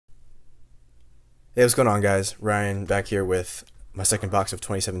Hey, what's going on, guys? Ryan back here with my second box of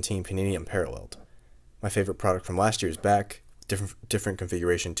 2017 Panini Unparalleled. My favorite product from last year is back. Different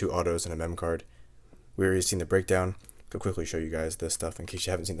configuration, 2 autos and a mem card. We already seen the breakdown. Go quickly show you guys this stuff in case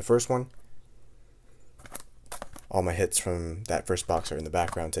you haven't seen the first one. All my hits from that first box are in the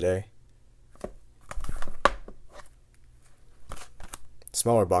background today.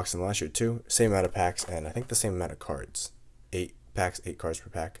 Smaller box than last year too. Same amount of packs and I think the same amount of cards. 8 packs, 8 cards per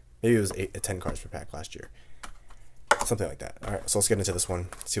pack. Maybe it was 10 cards per pack last year. Something like that. Alright, so let's get into this one,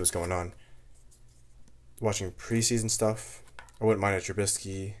 see what's going on. Watching preseason stuff. I wouldn't mind a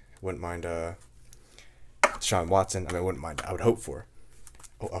Trubisky. Wouldn't mind Deshaun Watson. I wouldn't mind. I would hope for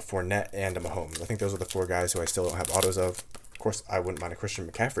a Fournette and a Mahomes. I think those are the 4 guys who I still don't have autos of. Of course, I wouldn't mind a Christian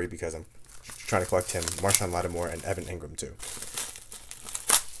McCaffrey because I'm trying to collect him, Marshawn Lattimore, and Evan Ingram too.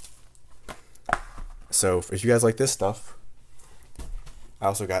 So if you guys like this stuff, I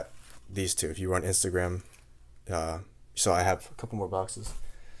also got these two. If you were on Instagram, so I have a couple more boxes.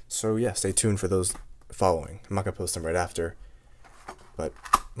 So yeah, stay tuned for those following. I'm not gonna post them right after, but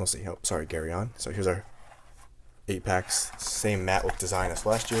we'll see. Oh, sorry, Gary on. So here's our 8 packs, same matte look design as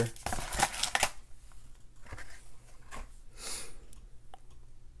last year.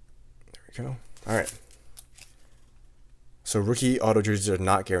 There we go. All right. So rookie auto jerseys are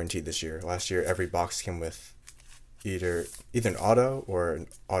not guaranteed this year. Last year, every box came with either an auto or an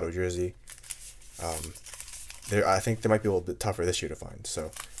auto jersey. I think they might be a little bit tougher this year to find. So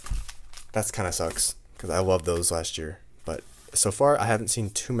that's kind of sucks because I loved those last year. But so far, I haven't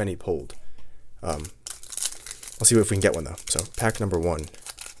seen too many pulled. We'll see if we can get one though. So pack number 1,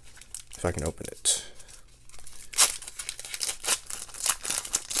 if I can open it.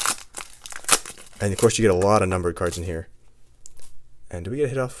 And of course, you get a lot of numbered cards in here. And did we get a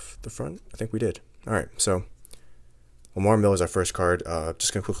hit off the front? I think we did. All right, so Lamar Miller is our first card.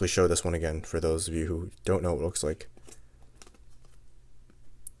 Just going to quickly show this one again for those of you who don't know what it looks like.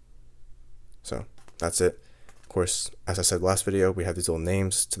 So that's it. Of course, as I said last video, we have these little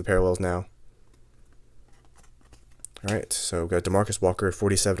names to the parallels now. All right, so we've got DeMarcus Walker,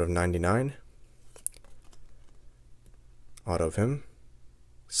 47 of 99. Auto of him.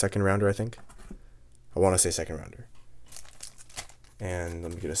 Second rounder, I think. I want to say second rounder. And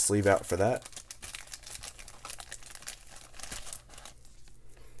let me get a sleeve out for that.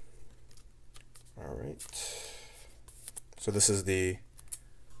 All right. So this is the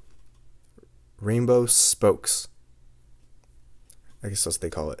Rainbow Spokes. I guess that's what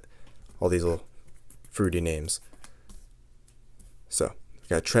they call it. All these little fruity names. So we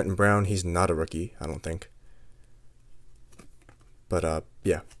got Trenton Brown. He's not a rookie, I don't think. But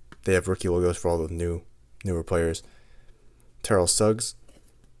yeah, they have rookie logos for all the newer players. Terrell Suggs.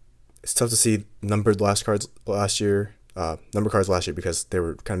 It's tough to see numbered cards last year because they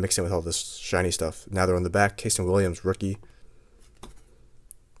were kind of mixing with all this shiny stuff. Now they're on the back. Casey Williams, rookie.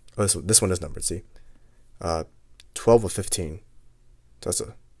 Oh, this one is numbered. See, 12 of 15. So that's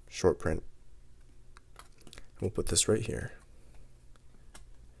a short print. We'll put this right here.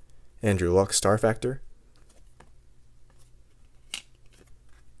 Andrew Luck, Star Factor.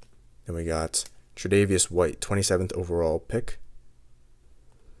 Then we got Tre'Davious White, 27th overall pick.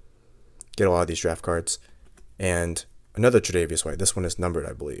 Get a lot of these draft cards. And another Tre'Davious White. This one is numbered,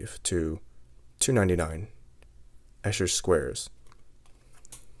 I believe, to 299. Escher Squares.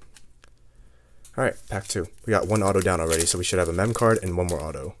 All right, pack 2. We got 1 auto down already, so we should have a mem card and 1 more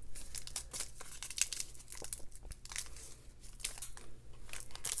auto.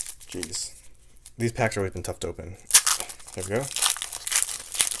 Jeez. These packs have always been tough to open. There we go.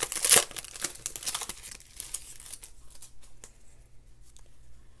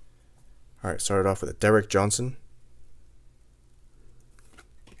 All right, started off with a Derek Johnson.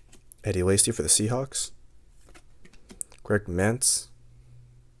 Eddie Lacy for the Seahawks. Greg Mance.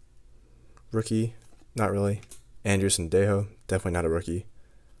 Rookie, not really. Anderson Dejo, definitely not a rookie.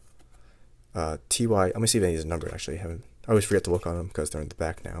 T.Y., let me see if any of these are numbered actually. I always forget to look on them because they're in the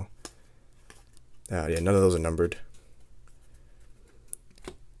back now. Yeah, none of those are numbered.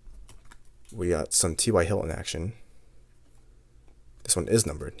 We got some T.Y. Hilton action. This one is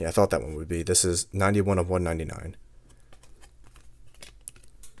numbered. Yeah, I thought that one would be. This is 91 of 199.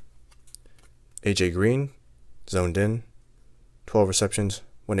 AJ Green, zoned in. 12 receptions,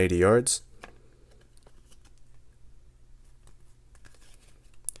 180 yards.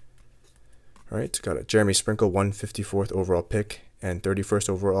 All right, got a Jeremy Sprinkle, 154th overall pick, and 31st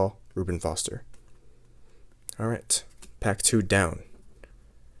overall, Reuben Foster. All right, pack 2 down.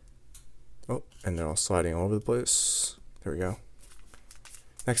 Oh, and they're all sliding all over the place. There we go.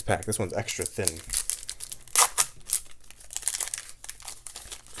 Next pack. This one's extra thin.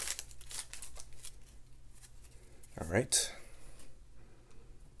 right.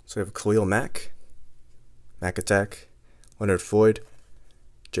 So we have Khalil Mack, Mack Attack, Leonard Floyd,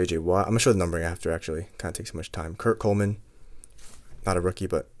 J.J. Watt. I'm going to show the numbering after, actually. Kind of takes too much time. Kurt Coleman, not a rookie,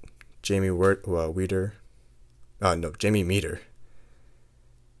 but Jamie Meter.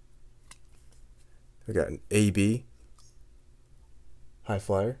 We got an AB, high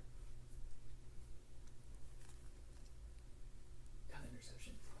flyer.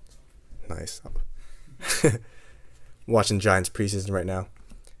 Nice. Watching Giants preseason right now.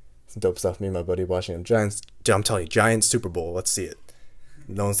 Some dope stuff. Me and my buddy watching them. Giants. Dude, I'm telling you, Giants Super Bowl. Let's see it.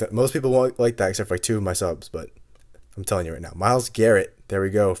 Most people won't like that except for like 2 of my subs, but I'm telling you right now. Myles Garrett. There we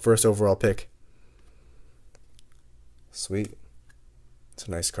go. First overall pick. Sweet. It's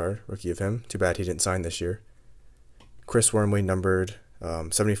a nice card. Rookie of him. Too bad he didn't sign this year. Chris Wormley, numbered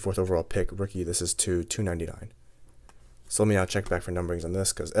 74th overall pick. Rookie. This is to 299. So let me now check back for numberings on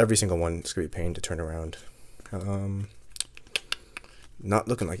this, because every single one is going to be a pain to turn around. Not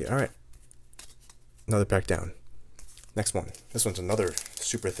looking like it. All right. Another pack down. Next one. This one's another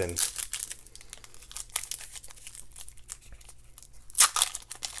super thin.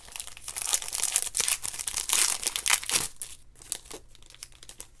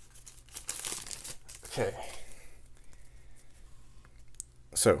 Okay.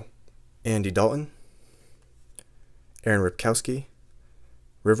 So, Andy Dalton, Aaron Ripkowski,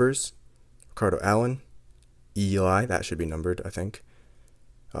 Rivers, Ricardo Allen, Eli, that should be numbered, I think.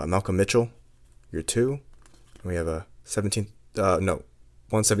 Malcolm Mitchell, year 2. And we have a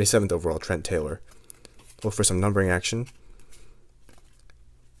 177th overall Trent Taylor. Look for some numbering action.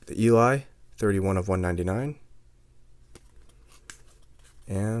 The Eli, 31 of 199.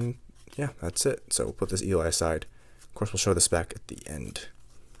 And yeah, that's it. So we'll put this Eli aside. Of course, we'll show this back at the end.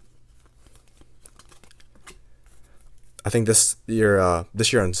 I think this year on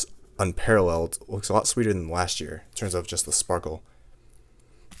Unparalleled looks a lot sweeter than last year in terms of just the sparkle.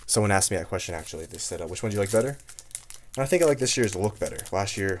 Someone asked me that question, actually. They said, which one do you like better? And I think I like this year's look better.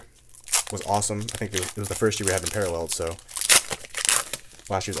 Last year was awesome. I think it was the first year we had Unparalleled, so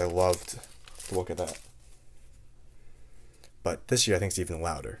last year's I loved the look of that. But this year I think it's even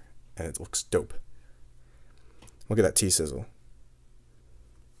louder, and it looks dope. Look at that T-sizzle.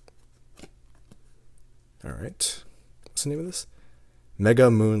 Alright. What's the name of this? Mega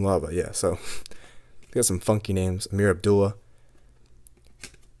Moon Lava. Yeah, so they got some funky names. Amir Abdullah.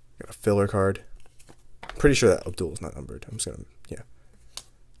 Got a filler card. I'm pretty sure that Abdul is not numbered. I'm just gonna, yeah.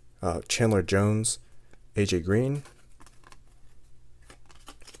 Chandler Jones, AJ Green,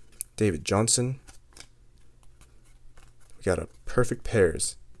 David Johnson. We got a perfect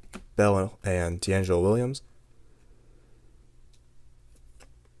pairs, Bell and D'Angelo Williams.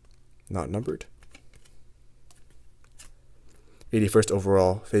 Not numbered. 81st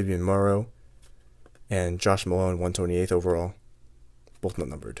overall, Fabian Morrow, and Josh Malone, 128th overall. Both not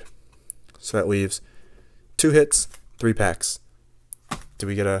numbered. So that leaves 2 hits, 3 packs. Did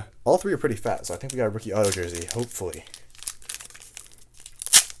we get a... All 3 are pretty fat, so I think we got a rookie auto jersey, hopefully.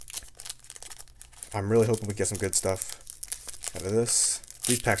 I'm really hoping we get some good stuff out of this.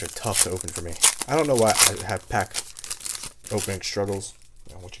 These packs are tough to open for me. I don't know why I have pack opening struggles.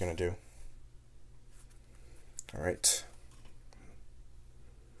 You know, what you gonna do? Alright.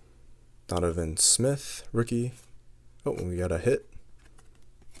 Donovan Smith, rookie. Oh, we got a hit.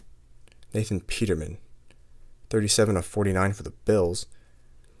 Nathan Peterman, 37 of 49 for the Bills.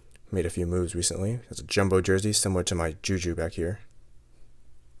 Made a few moves recently. That's a jumbo jersey, similar to my Juju back here.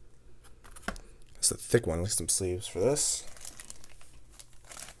 That's a thick one. Look at some sleeves for this.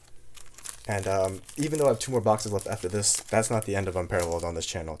 And even though I have 2 more boxes left after this, that's not the end of Unparalleled on this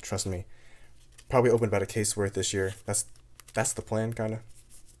channel. Trust me. Probably open about a case worth this year. That's the plan, kind of.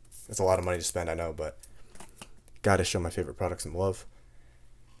 It's a lot of money to spend, I know, but gotta show my favorite products and love.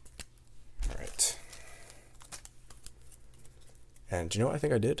 Alright. And do you know what I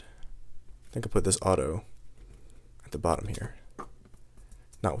think I did? I think I put this auto at the bottom here.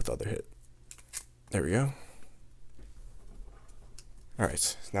 Not with the other hit. There we go.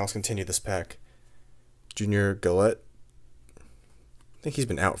 Alright, now let's continue this pack. Junior Galette. I think he's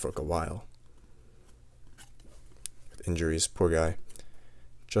been out for like a while. With injuries, poor guy.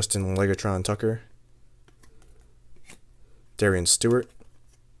 Justin Legatron Tucker. Darian Stewart.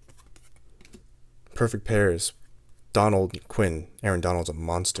 Perfect pairs. Donald Quinn. Aaron Donald's a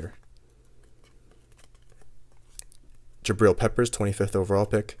monster. Jabril Peppers, 25th overall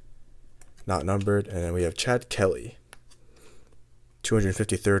pick. Not numbered. And then we have Chad Kelly.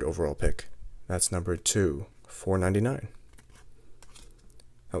 253rd overall pick. That's numbered to 499.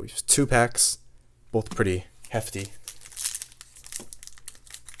 Oh, we have 2 packs. Both pretty hefty.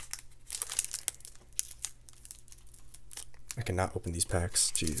 I cannot open these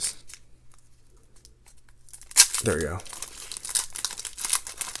packs. Jeez. There we go.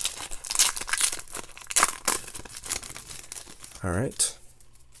 All right.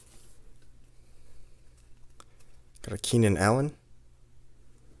 Got a Keenan Allen.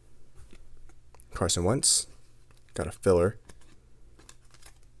 Carson Wentz. Got a filler.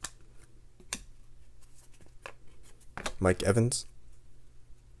 Mike Evans.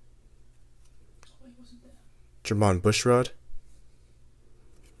 Jermon Bushrod.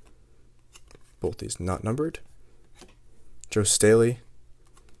 Both these not numbered. Joe Staley.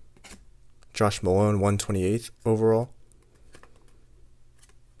 Josh Malone, 128th overall.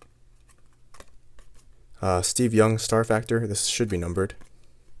 Steve Young, Star Factor. This should be numbered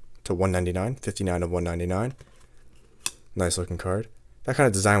to 199. 59 of 199. Nice looking card. That kind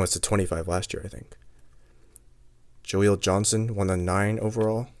of design was to 25 last year, I think. Jaleel Johnson, 109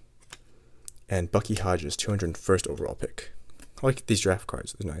 overall. And Bucky Hodges, 201st overall pick. I like these draft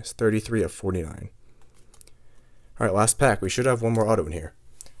cards. They're nice. 33 of 49. All right, last pack. We should have one more auto in here.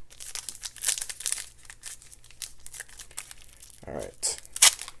 All right.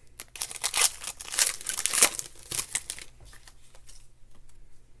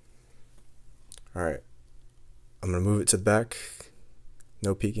 All right. I'm going to move it to the back.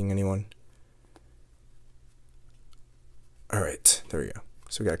 No peeking anyone. All right. There we go.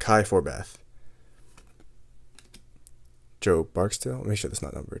 So we got Kai Forbath. Joe Barksdale. Make sure that's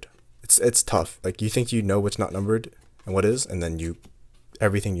not numbered. It's tough. Like, you think you know what's not numbered and what is, and then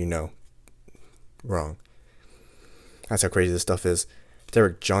everything you know wrong. That's how crazy this stuff is.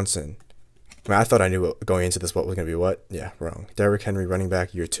 Derek Johnson. I mean, I thought I knew going into this what was going to be what. Yeah, wrong. Derrick Henry, running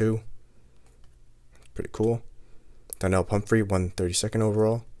back, year 2. Pretty cool. Donnell Pumphrey, 132nd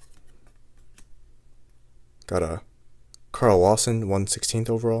overall. Got a Carl Lawson, 116th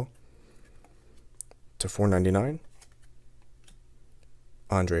overall. To 499.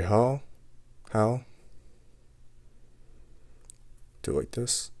 Andre Hall. Do it like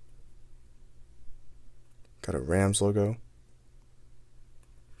this. Got a Rams logo.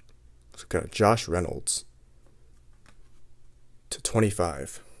 So got a Josh Reynolds. To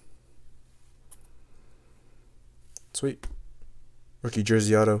 25. Sweet. Rookie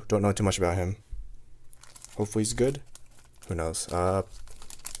jersey auto. Don't know too much about him. Hopefully he's good. Who knows? Yeah,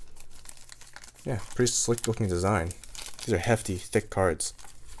 pretty slick looking design. These are hefty, thick cards.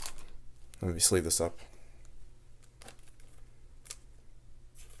 Let me sleeve this up.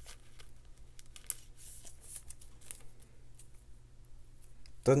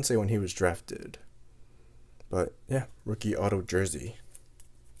 Doesn't say when he was drafted. But yeah, rookie auto jersey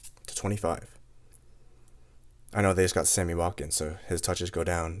to 25. I know they just got Sammy Watkins, so his touches go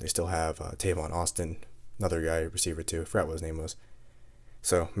down. They still have Tavon Austin, another guy, receiver too. I forgot what his name was.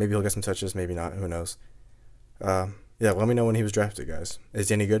 So maybe he'll get some touches, maybe not. Who knows? Yeah, let me know when he was drafted, guys. Is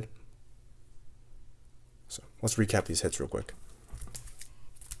he any good? So let's recap these hits real quick.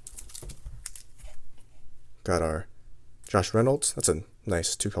 Got our Josh Reynolds. That's a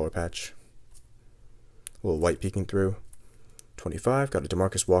nice 2-color patch. A little white peeking through. 25. Got a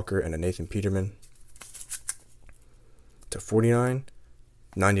DeMarcus Walker and a Nathan Peterman. To 49,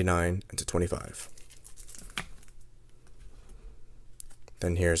 99, and to 25.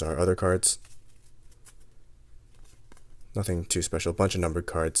 Then here's our other cards. Nothing too special. Bunch of numbered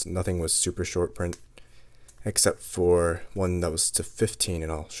cards. Nothing was super short print, except for one that was to 15,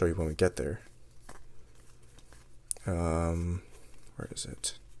 and I'll show you when we get there. Where is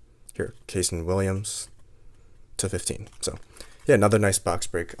it? Here, Casey Williams to 15. So, yeah, another nice box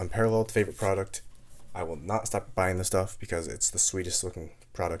break. Unparalleled, favorite product. I will not stop buying this stuff because it's the sweetest looking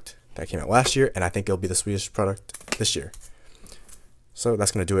product that came out last year, and I think it'll be the sweetest product this year. So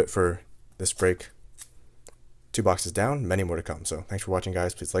that's going to do it for this break. 2 boxes down, many more to come. So thanks for watching,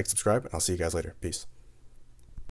 guys. Please like, subscribe, and I'll see you guys later. Peace.